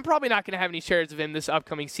going. I'm probably not going to have any shares of him this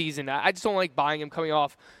upcoming season. I just don't like buying him coming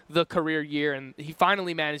off the career year, and he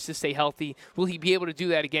finally managed to stay healthy. Will he be able to do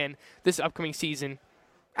that again this upcoming season?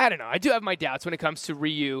 I don't know. I do have my doubts when it comes to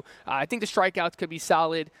Ryu. I think the strikeouts could be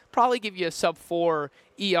solid, probably give you a sub-4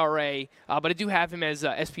 ERA, but I do have him as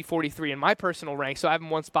SP43 in my personal rank, so I have him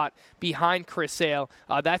one spot behind Chris Sale.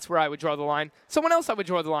 That's where I would draw the line. Someone else I would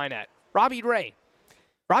draw the line at, Robbie Ray.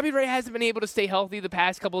 Robbie Ray hasn't been able to stay healthy the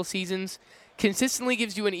past couple of seasons. Consistently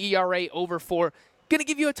gives you an ERA over 4. Going to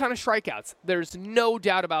give you a ton of strikeouts. There's no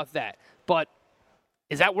doubt about that. But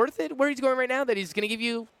is that worth it where he's going right now? That he's going to give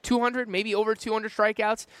you 200, maybe over 200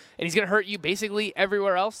 strikeouts, and he's going to hurt you basically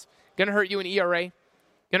everywhere else? Going to hurt you in ERA.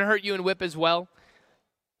 Going to hurt you in WHIP as well.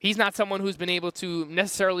 He's not someone who's been able to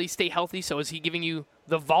necessarily stay healthy, so is he giving you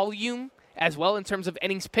the volume as well in terms of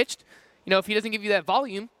innings pitched? If he doesn't give you that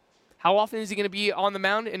volume, how often is he going to be on the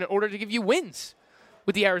mound in order to give you wins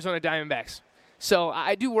with the Arizona Diamondbacks? So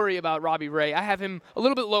I do worry about Robbie Ray. I have him a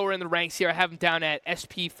little bit lower in the ranks here. I have him down at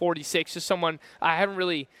SP46, just someone I haven't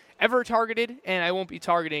really ever targeted, and I won't be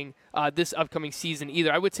targeting this upcoming season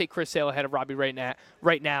either. I would take Chris Sale ahead of Robbie right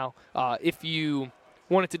now if you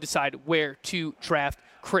wanted to decide where to draft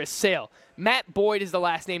Chris Sale. Matt Boyd is the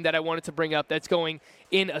last name that I wanted to bring up that's going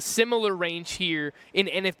in a similar range here in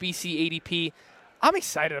NFBC ADP. I'm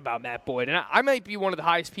excited about Matt Boyd, and I might be one of the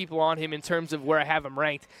highest people on him in terms of where I have him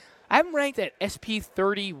ranked. I have him ranked at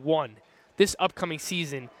SP31 this upcoming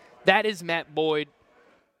season. That is Matt Boyd.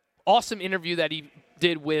 Awesome interview that he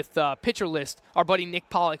did with Pitcher List, our buddy Nick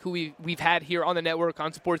Pollock, who we've had here on the network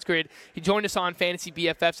on Sports Grid. He joined us on Fantasy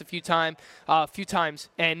BFFs a few times,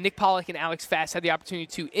 and Nick Pollock and Alex Fast had the opportunity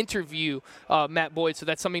to interview Matt Boyd, so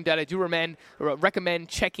that's something that I do recommend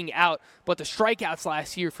checking out. But the strikeouts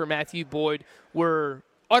last year for Matthew Boyd were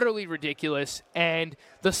utterly ridiculous, and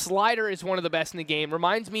the slider is one of the best in the game.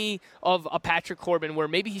 Reminds me of a Patrick Corbin, where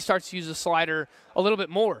maybe he starts to use the slider a little bit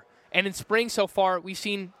more. And in spring so far, we've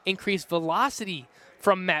seen increased velocity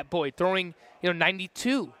from Matt Boyd, throwing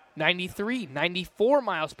 92, 93, 94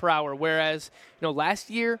 miles per hour, whereas last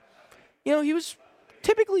year, he was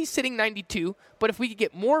typically sitting 92. But if we could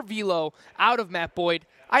get more velo out of Matt Boyd,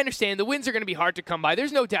 I understand the wins are going to be hard to come by.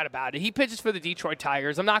 There's no doubt about it. He pitches for the Detroit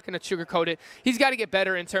Tigers. I'm not going to sugarcoat it. He's got to get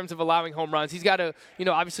better in terms of allowing home runs. He's got to,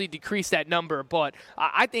 obviously decrease that number. But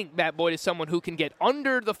I think Matt Boyd is someone who can get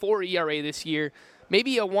under the 4 ERA this year,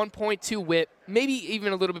 maybe a 1.2 WHIP, maybe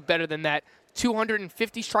even a little bit better than that.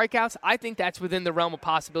 250 strikeouts, I think that's within the realm of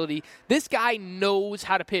possibility. This guy knows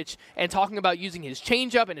how to pitch, and talking about using his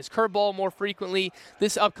changeup and his curveball more frequently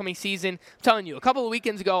this upcoming season. I'm telling you, a couple of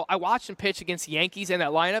weekends ago, I watched him pitch against the Yankees in that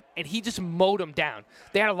lineup, and he just mowed them down.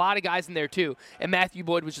 They had a lot of guys in there too, and Matthew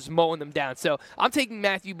Boyd was just mowing them down. So I'm taking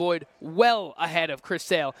Matthew Boyd well ahead of Chris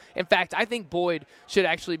Sale. In fact, I think Boyd should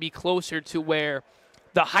actually be closer to where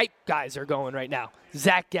the hype guys are going right now.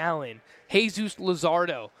 Zach Gallen, Jesus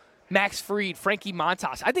Luzardo, Max Fried, Frankie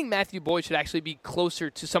Montas. I think Matthew Boyd should actually be closer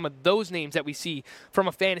to some of those names that we see from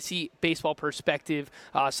a fantasy baseball perspective.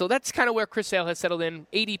 So that's kind of where Chris Sale has settled in.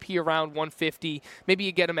 ADP around 150. Maybe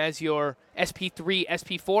you get him as your SP3,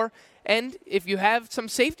 SP4. And if you have some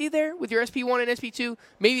safety there with your SP1 and SP2,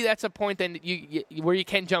 maybe that's a point then where you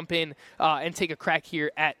can jump in and take a crack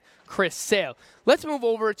here at Chris Sale. Let's move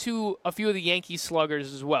over to a few of the Yankees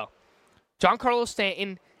sluggers as well. Giancarlo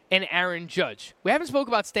Stanton and Aaron Judge. We haven't spoke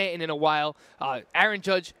about Stanton in a while. Aaron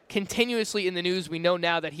Judge continuously in the news. We know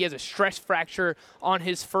now that he has a stress fracture on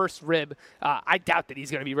his first rib. I doubt that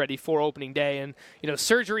he's going to be ready for opening day. And,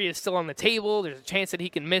 surgery is still on the table. There's a chance that he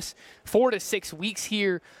can miss 4 to 6 weeks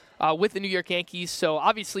here with the New York Yankees. So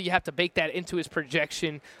obviously you have to bake that into his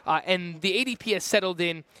projection. And the ADP has settled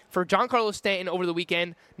in for Giancarlo Stanton over the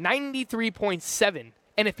weekend, 93.7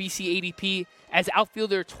 NFBC ADP as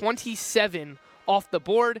outfielder 27 off the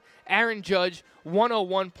board. Aaron Judge,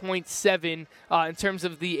 101.7 in terms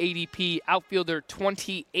of the ADP. Outfielder,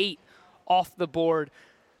 28 off the board.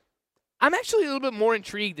 I'm actually a little bit more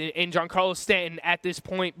intrigued in Giancarlo Stanton at this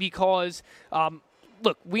point because,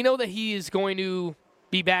 look, we know that he is going to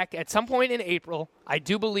be back at some point in April. I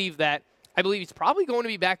do believe that. I believe he's probably going to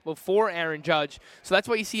be back before Aaron Judge, so that's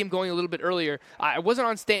why you see him going a little bit earlier. I wasn't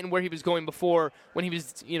on Stanton where he was going before when he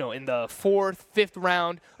was, in the 4th, 5th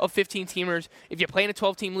round of 15-teamers. If you play in a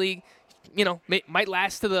 12-team league, might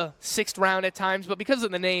last to the 6th round at times, but because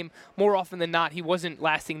of the name, more often than not, he wasn't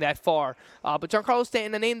lasting that far. But Giancarlo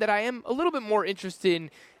Stanton, a name that I am a little bit more interested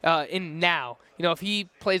in now. If he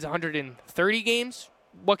plays 130 games,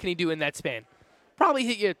 what can he do in that span? Probably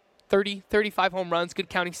hit you 30, 35 home runs, good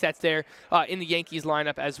counting stats there in the Yankees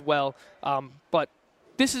lineup as well. But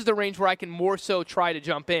this is the range where I can more so try to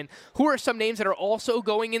jump in. Who are some names that are also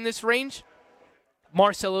going in this range?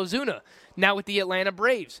 Marcell Ozuna, now with the Atlanta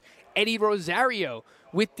Braves. Eddie Rosario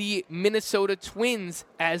with the Minnesota Twins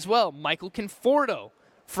as well. Michael Conforto,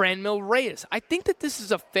 Franmil Reyes. I think that this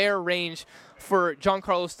is a fair range for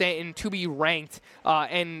Giancarlo Stanton to be ranked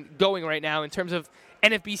and going right now in terms of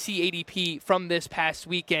NFBC ADP from this past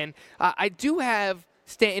weekend. I do have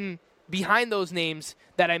Stanton behind those names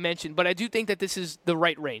that I mentioned, but I do think that this is the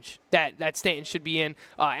right range that Stanton should be in.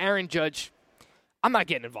 Aaron Judge, I'm not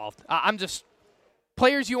getting involved. I'm just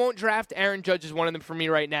players you won't draft. Aaron Judge is one of them for me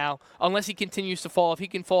right now, unless he continues to fall. If he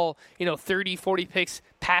can fall, 30, 40 picks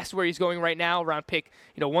past where he's going right now, around pick,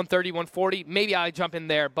 130, 140, maybe I'll jump in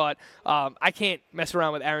there. But I can't mess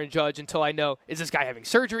around with Aaron Judge until I know, is this guy having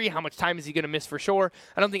surgery? How much time is he going to miss for sure?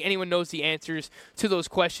 I don't think anyone knows the answers to those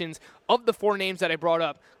questions. Of the 4 names that I brought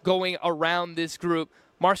up going around this group,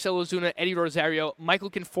 Marcell Ozuna, Eddie Rosario, Michael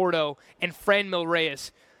Conforto, and Franmil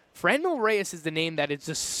Reyes. Franmil Reyes is the name that is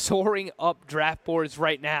just soaring up draft boards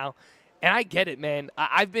right now. And I get it, man.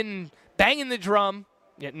 I've been banging the drum.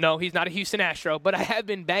 No, he's not a Houston Astro, but I have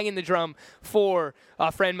been banging the drum for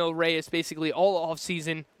Franmil Reyes basically all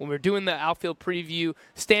offseason. When we're doing the outfield preview,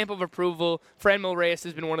 stamp of approval, Franmil Reyes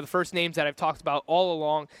has been one of the first names that I've talked about all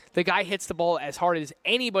along. The guy hits the ball as hard as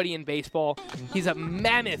anybody in baseball. He's a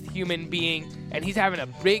mammoth human being, and he's having a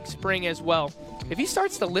big spring as well. If he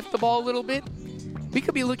starts to lift the ball a little bit, we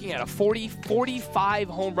could be looking at a 40, 45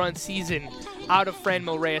 home run season out of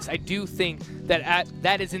Franmil Reyes. I do think that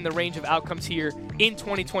that is in the range of outcomes here in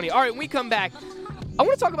 2020. All right, when we come back, I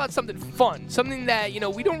want to talk about something fun, something that,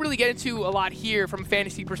 we don't really get into a lot here from a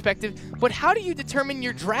fantasy perspective, but how do you determine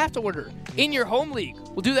your draft order in your home league?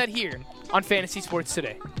 We'll do that here on Fantasy Sports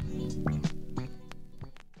Today.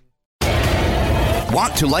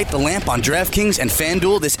 Want to light the lamp on DraftKings and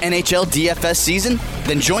FanDuel this NHL DFS season?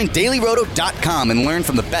 Then join DailyRoto.com and learn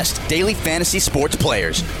from the best daily fantasy sports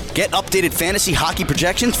players. Get updated fantasy hockey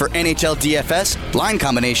projections for NHL DFS, line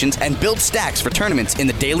combinations, and build stacks for tournaments in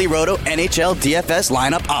the Daily Roto NHL DFS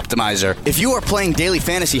Lineup Optimizer. If you are playing daily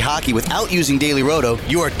fantasy hockey without using Daily Roto,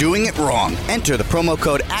 you are doing it wrong. Enter the promo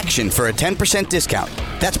code ACTION for a 10% discount.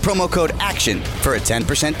 That's promo code ACTION for a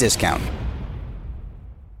 10% discount.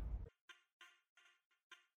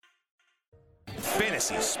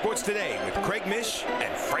 Fantasy Sports Today with Craig Mish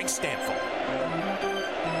and Frank Stanfield.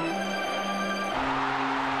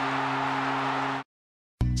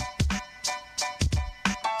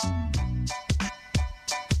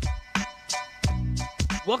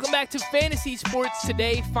 Welcome back to Fantasy Sports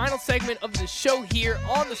Today, final segment of the show here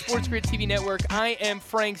on the Sports Grid TV network. I am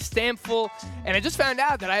Frank Stanfield, and I just found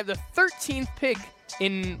out that I have the 13th pick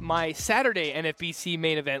in my Saturday NFBC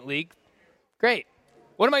main event league. Great.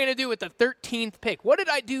 What am I going to do with the 13th pick? What did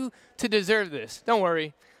I do to deserve this? Don't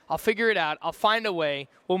worry. I'll figure it out. I'll find a way.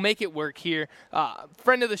 We'll make it work here.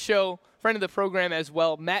 Friend of the show, friend of the program as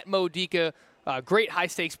well, Matt Modica, great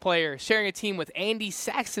high-stakes player, sharing a team with Andy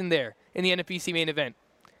Saxon there in the NFBC main event.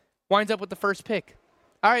 Winds up with the first pick.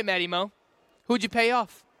 All right, Matty Mo, who'd you pay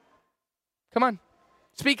off? Come on,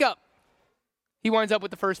 speak up. He winds up with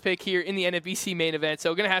the first pick here in the NFBC main event. So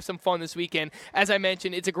we're going to have some fun this weekend. As I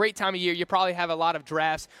mentioned, it's a great time of year. You probably have a lot of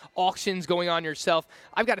drafts, auctions going on yourself.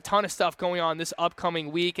 I've got a ton of stuff going on this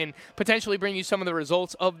upcoming week and potentially bring you some of the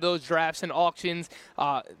results of those drafts and auctions.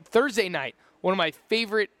 Thursday night, one of my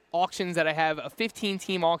favorite auctions that I have, a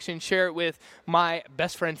 15-team auction. Share it with my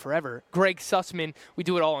best friend forever, Greg Sussman. We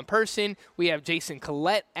do it all in person. We have Jason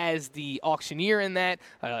Collette as the auctioneer in that,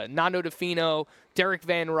 Nando DeFino, Derek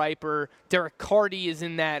Van Riper, Derek Carty is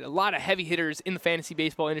in that. A lot of heavy hitters in the fantasy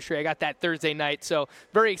baseball industry. I got that Thursday night, so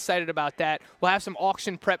very excited about that. We'll have some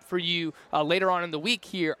auction prep for you later on in the week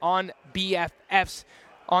here on BFFs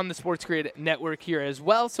on the Sports Grid Network here as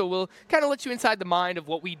well. So we'll kind of let you inside the mind of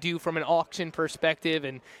what we do from an auction perspective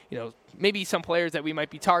and, maybe some players that we might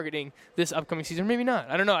be targeting this upcoming season, or maybe not.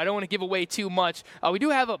 I don't know. I don't want to give away too much. We do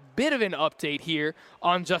have a bit of an update here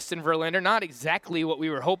on Justin Verlander. Not exactly what we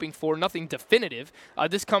were hoping for, nothing definitive.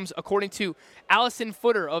 This comes according to Allison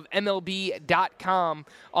Footer of MLB.com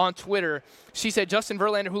on Twitter. She said Justin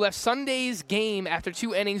Verlander, who left Sunday's game after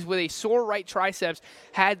 2 innings with a sore right triceps,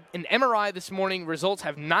 had an MRI this morning. Results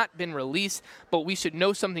have not been released, but we should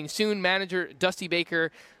know something soon. Manager Dusty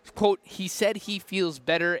Baker, quote, he said he feels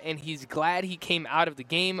better and he's glad he came out of the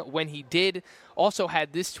game when he did. Also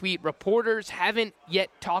had this tweet, reporters haven't yet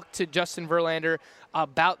talked to Justin Verlander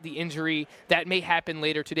about the injury. That may happen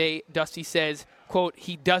later today. Dusty says, quote,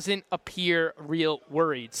 he doesn't appear real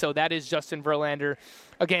worried. So that is Justin Verlander.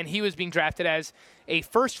 Again, he was being drafted as a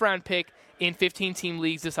first-round pick in 15-team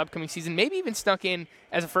leagues this upcoming season, maybe even snuck in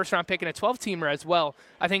as a first-round pick in a 12-teamer as well.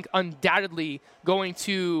 I think undoubtedly going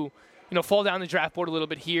to fall down the draft board a little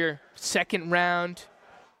bit here. Second round,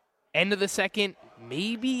 end of the second,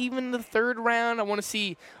 maybe even the third round. I want to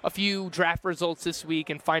see a few draft results this week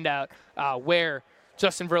and find out where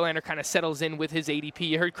Justin Verlander kind of settles in with his ADP.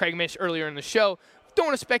 You heard Craig Mish earlier in the show. Don't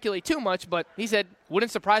want to speculate too much, but he said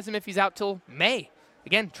wouldn't surprise him if he's out till May.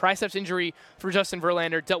 Again, triceps injury for Justin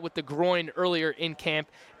Verlander, dealt with the groin earlier in camp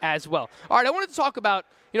as well. All right, I wanted to talk about,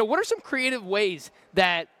 what are some creative ways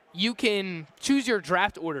that you can choose your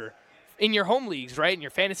draft order in your home leagues, right? In your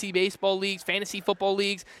fantasy baseball leagues, fantasy football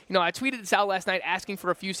leagues. I tweeted this out last night asking for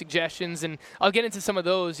a few suggestions, and I'll get into some of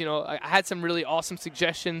those. I had some really awesome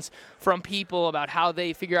suggestions from people about how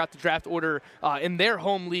they figure out the draft order in their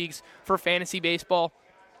home leagues for fantasy baseball.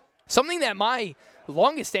 Something that my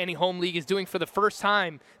longest-standing home league is doing for the first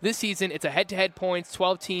time this season. It's a head-to-head points,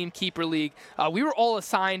 12-team keeper league. We were all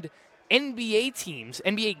assigned NBA teams,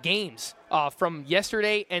 NBA games from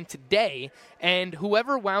yesterday and today, and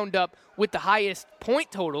whoever wound up with the highest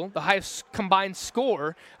point total, the highest combined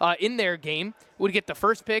score in their game would get the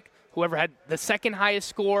first pick. Whoever had the second highest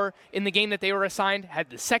score in the game that they were assigned had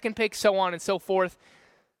the second pick, so on and so forth.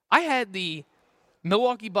 I had the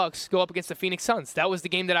Milwaukee Bucks go up against the Phoenix Suns. That was the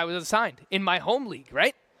game that I was assigned in my home league,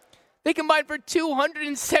 right? They combined for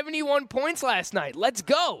 271 points last night. Let's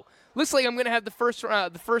go. Looks like I'm going to have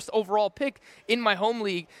the first overall pick in my home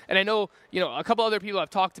league. And I know, a couple other people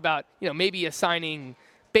have talked about, maybe assigning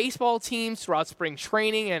baseball teams throughout spring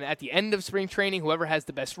training, and at the end of spring training, whoever has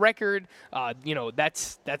the best record,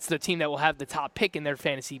 that's the team that will have the top pick in their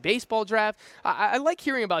fantasy baseball draft. I like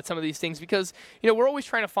hearing about some of these things because, we're always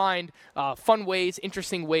trying to find fun ways,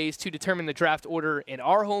 interesting ways to determine the draft order in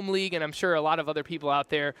our home league, and I'm sure a lot of other people out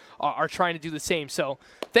there are trying to do the same. So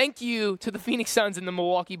thank you to the Phoenix Suns and the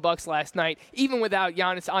Milwaukee Bucks last night. Even without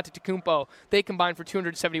Giannis Antetokounmpo, they combined for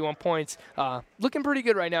 271 points. Looking pretty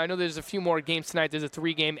good right now. I know there's a few more games tonight. There's a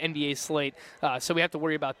 3-game NBA slate, so we have to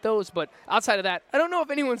worry about those. But outside of that, I don't know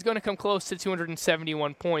if anyone's going to come close to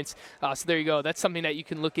 271 points. So there you go. That's something that you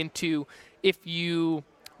can look into if you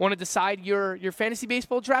want to decide your fantasy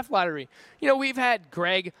baseball draft lottery. We've had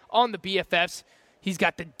Greg on the BFFs. He's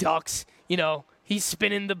got the Ducks. He's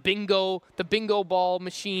spinning the bingo ball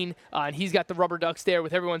machine, and he's got the rubber ducks there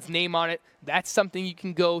with everyone's name on it. That's something you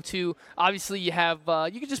can go to. Obviously, you have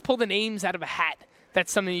you can just pull the names out of a hat. That's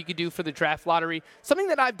something you could do for the draft lottery. Something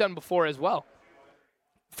that I've done before as well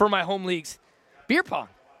for my home leagues. Beer pong.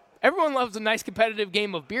 Everyone loves a nice competitive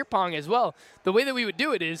game of beer pong as well. The way that we would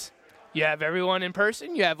do it is you have everyone in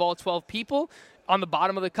person. You have all 12 people. On the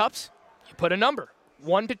bottom of the cups, you put a number.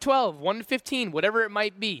 1 to 12, 1 to 15, whatever it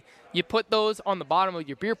might be. You put those on the bottom of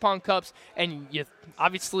your beer pong cups, and you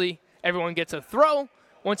obviously everyone gets a throw.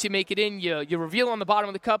 Once you make it in, you reveal on the bottom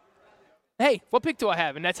of the cup, hey, what pick do I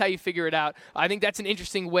have? And that's how you figure it out. I think that's an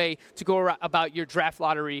interesting way to go about your draft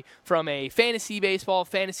lottery from a fantasy baseball,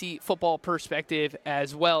 fantasy football perspective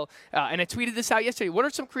as well. And I tweeted this out yesterday. What are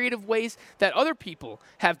some creative ways that other people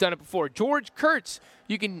have done it before? George Kurtz,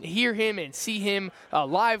 you can hear him and see him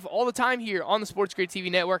live all the time here on the Sports Grid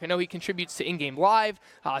TV network. I know he contributes to In-Game Live.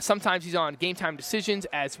 Sometimes he's on Game Time Decisions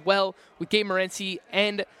as well with Gabe Morency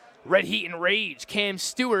and Red Heat and Rage, Cam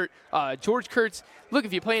Stewart, George Kurtz. Look,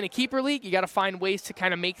 if you're playing a keeper league, you got to find ways to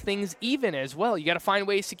kind of make things even as well. You got to find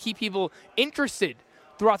ways to keep people interested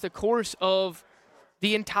throughout the course of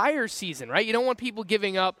the entire season, right? You don't want people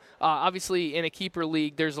giving up. Obviously, in a keeper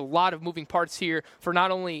league, there's a lot of moving parts here for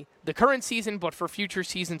not only the current season, but for future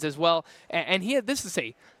seasons as well. And he had this to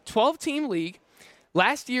say, 12-team league,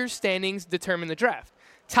 last year's standings determine the draft.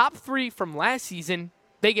 Top 3 from last season,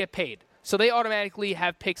 they get paid. So they automatically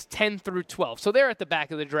have picks 10 through 12. So they're at the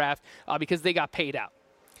back of the draft because they got paid out.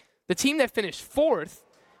 The team that finished 4th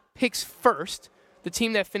picks first the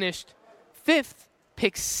team that finished 5th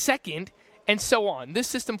picks 2nd, and so on. This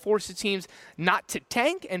system forces teams not to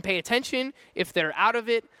tank and pay attention if they're out of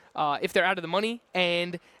it, if they're out of the money,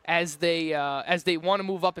 and as they want to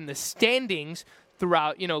move up in the standings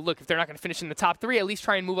throughout, look, if they're not going to finish in the top 3, at least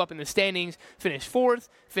try and move up in the standings, finish 4th,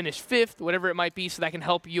 finish 5th, whatever it might be, so that can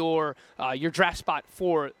help your draft spot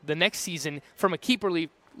for the next season from a keeper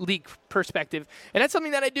league perspective. And that's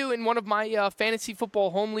something that I do in one of my fantasy football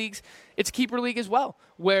home leagues. It's a keeper league as well,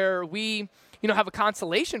 where we have a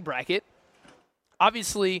consolation bracket.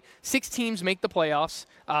 Obviously, 6 teams make the playoffs.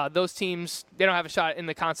 Those teams, they don't have a shot in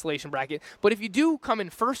the consolation bracket. But if you do come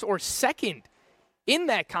in 1st or 2nd in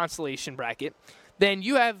that consolation bracket, then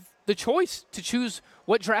you have the choice to choose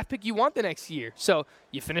what draft pick you want the next year. So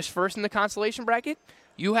you finish 1st in the consolation bracket,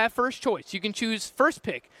 you have first choice. You can choose 1st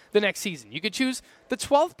pick the next season. You could choose the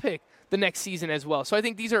 12th pick the next season as well. So I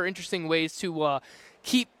think these are interesting ways to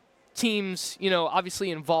keep teams,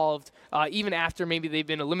 obviously involved, even after maybe they've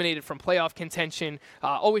been eliminated from playoff contention,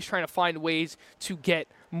 always trying to find ways to get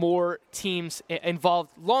more teams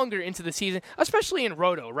involved longer into the season, especially in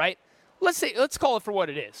Roto, right? Let's call it for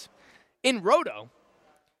what it is. In Roto,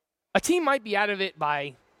 a team might be out of it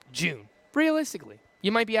by June. Realistically,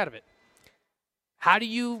 you might be out of it. How do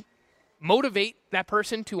you motivate that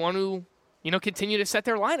person to want to, continue to set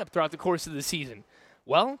their lineup throughout the course of the season?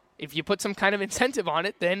 Well, if you put some kind of incentive on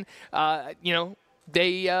it, then,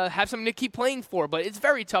 they have something to keep playing for. But it's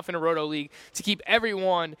very tough in a Roto League to keep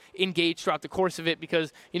everyone engaged throughout the course of it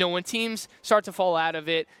because, when teams start to fall out of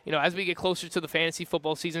it, as we get closer to the fantasy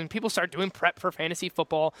football season, people start doing prep for fantasy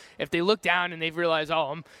football. If they look down and they realize,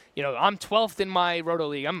 I'm 12th in my Roto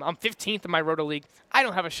League, I'm 15th in my Roto League, I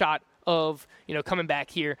don't have a shot of coming back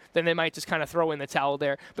here, then they might just kind of throw in the towel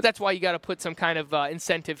there. But that's why you got to put some kind of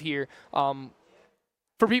incentive here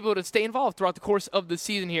for people to stay involved throughout the course of the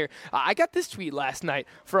season here. I got this tweet last night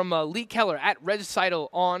from Lee Keller at Regicidal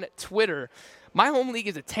on Twitter. My home league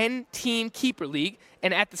is a 10-team keeper league,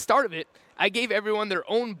 and at the start of it, I gave everyone their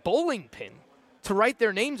own bowling pin to write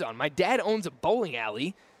their names on. My dad owns a bowling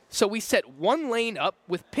alley, so we set one lane up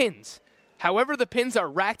with pins. However, the pins are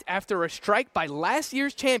racked after a strike by last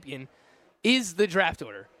year's champion is the draft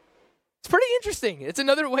order. It's pretty interesting. It's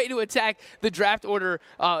another way to attack the draft order.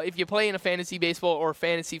 If you play in a fantasy baseball or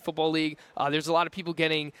fantasy football league, there's a lot of people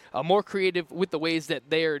getting more creative with the ways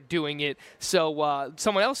that they're doing it. So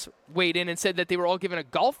someone else weighed in and said that they were all given a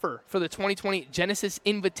golfer for the 2020 Genesis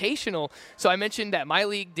Invitational. So I mentioned that my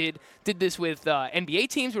league did this with NBA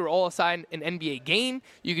teams. We were all assigned an NBA game.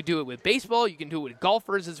 You could do it with baseball. You can do it with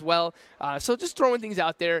golfers as well. So just throwing things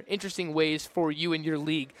out there, interesting ways for you and your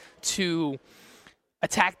league to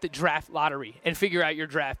attack the draft lottery and figure out your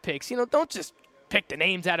draft picks. Don't just pick the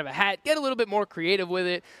names out of a hat. Get a little bit more creative with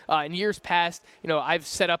it. In years past, I've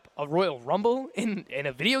set up a Royal Rumble in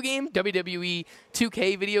a video game, WWE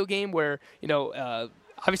 2K video game, where,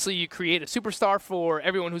 obviously you create a superstar for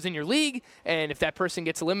everyone who's in your league, and if that person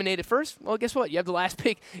gets eliminated first, well, guess what? You have the last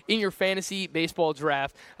pick in your fantasy baseball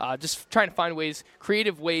draft. Just trying to find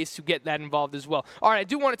creative ways to get that involved as well. All right, I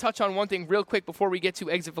do want to touch on one thing real quick before we get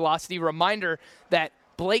to Exit Velocity. Reminder that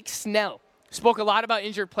Blake Snell spoke a lot about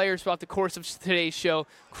injured players throughout the course of today's show.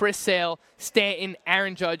 Chris Sale, Stanton,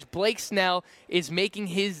 Aaron Judge. Blake Snell is making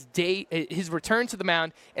his return to the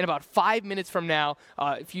mound in about 5 minutes from now.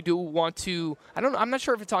 If you do want to, I'm not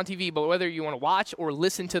sure if it's on TV, but whether you want to watch or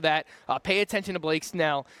listen to that, pay attention to Blake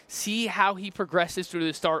Snell. See how he progresses through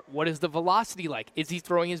the start. What is the velocity like? Is he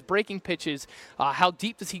throwing his breaking pitches? How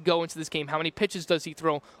deep does he go into this game? How many pitches does he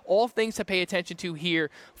throw? All things to pay attention to here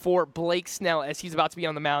for Blake Snell as he's about to be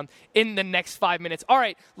on the mound in the next 5 minutes. All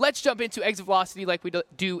right, let's jump into Exit Velocity like we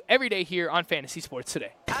do every day here on Fantasy Sports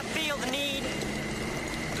Today. I feel the need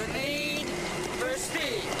for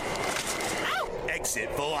speed. Ow! Exit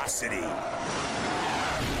Velocity.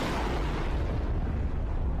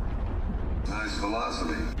 Nice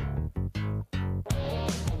velocity.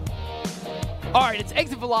 All right, it's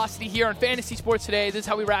Exit Velocity here on Fantasy Sports Today. This is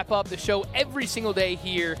how we wrap up the show every single day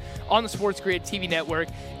here on the Sports Grid TV network.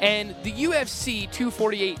 And the UFC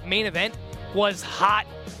 248 main event was hot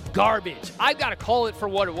garbage. I've got to call it for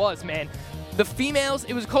what it was, man. The females,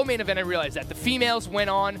 it was a co-main event, I realized that. The females went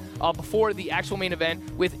on before the actual main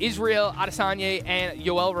event with Israel Adesanya and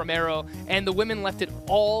Yoel Romero, and the women left it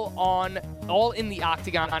all in the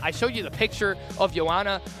octagon. I showed you the picture of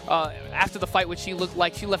Joanna after the fight, what she looked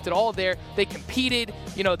like. She left it all there. They competed.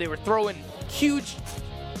 They were throwing huge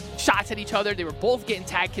shots at each other. They were both getting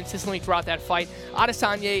tagged consistently throughout that fight.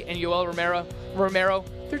 Adesanya and Yoel Romero,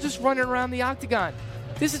 they're just running around the octagon.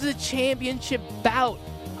 This is a championship bout.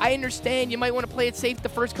 I understand you might want to play it safe the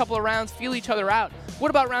first couple of rounds, feel each other out. What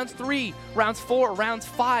about rounds 3, rounds 4, rounds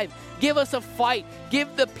 5? Give us a fight.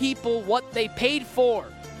 Give the people what they paid for.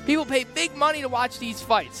 People pay big money to watch these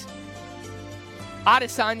fights.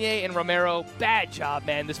 Adesanya and Romero, bad job,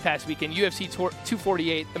 man, this past weekend. UFC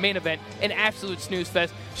 248, the main event, an absolute snooze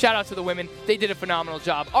fest. Shout out to the women. They did a phenomenal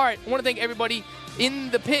job. All right, I want to thank everybody in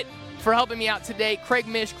the pit for helping me out today. Craig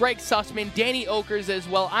Mish, Greg Sussman, Danny Okers as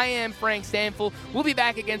well. I am Frank Stanfield. We'll be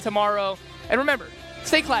back again tomorrow. And remember,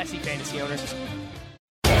 stay classy, fantasy owners.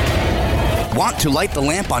 Want to light the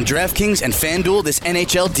lamp on DraftKings and FanDuel this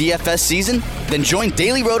NHL DFS season? Then join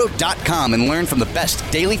DailyRoto.com and learn from the best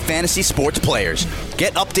daily fantasy sports players.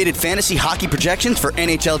 Get updated fantasy hockey projections for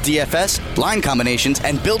NHL DFS, line combinations,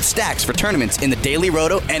 and build stacks for tournaments in the Daily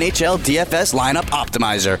Roto NHL DFS Lineup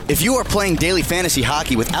Optimizer. If you are playing daily fantasy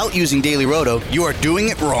hockey without using Daily Roto, you are doing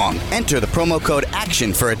it wrong. Enter the promo code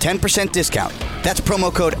ACTION for a 10% discount. That's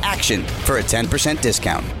promo code ACTION for a 10%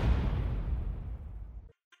 discount.